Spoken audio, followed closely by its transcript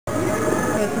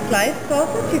sliced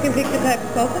sausage. You can pick the type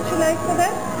of sausage you like for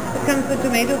that. It comes with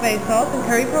tomato-based sauce and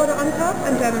curry powder on top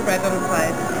and German bread on the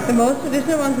side. The most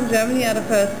traditional ones in Germany are the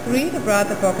first three, the brat,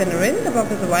 the bock and the rind. The bock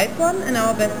is a white one and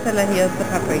our best seller here is the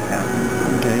paprika.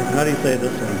 Okay, how do you say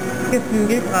this one?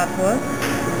 Geflügelbratwurst.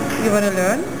 You want to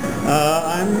learn?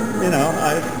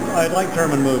 I like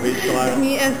German movies, so Let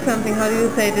me ask something. How do you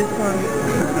say this one?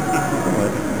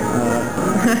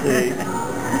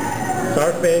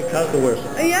 Sarfe Currywurst.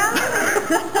 Yeah!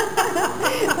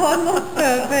 Almost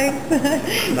perfect.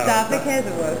 Scharfe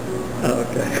Käsewurst.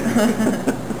 Okay.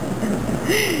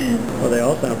 Well, they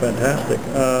all sound fantastic.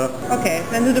 Okay,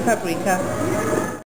 then do the paprika.